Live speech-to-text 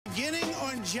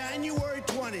On January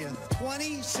 20th,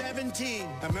 2017,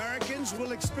 Americans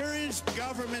will experience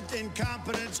government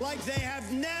incompetence like they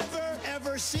have never,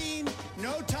 ever seen.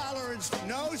 No tolerance,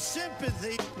 no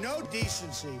sympathy, no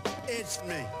decency. It's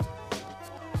me.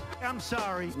 I'm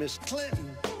sorry, Miss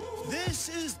Clinton. This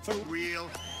is for real.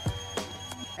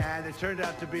 And it turned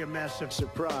out to be a massive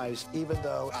surprise, even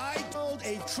though I told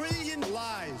 1 trillion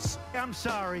lies. I'm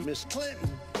sorry, Miss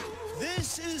Clinton.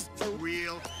 This is for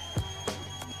real.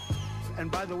 And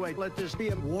by the way, let this be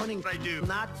a warning. I do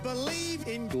not believe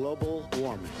in global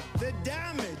warming. The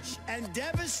damage and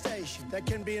devastation that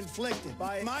can be inflicted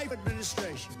by my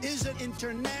administration is an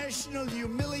international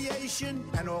humiliation.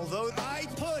 And although I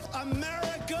put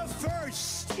America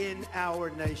first in our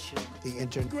nation, the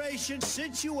integration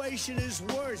situation is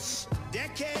worse.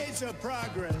 Decades of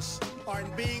progress are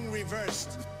being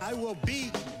reversed. I will be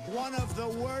one of the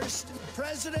worst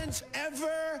presidents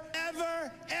ever,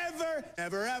 ever, ever,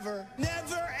 ever, ever,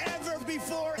 never, ever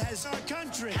before has our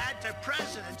country had a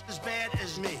president as bad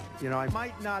as me. You know, I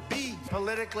might not be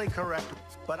politically correct,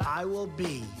 but I will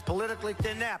be politically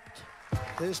inept.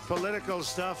 This political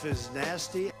stuff is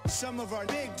nasty. Some of our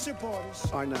big supporters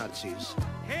are Nazis.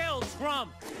 Hail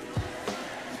Trump!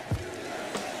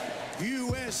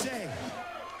 USA.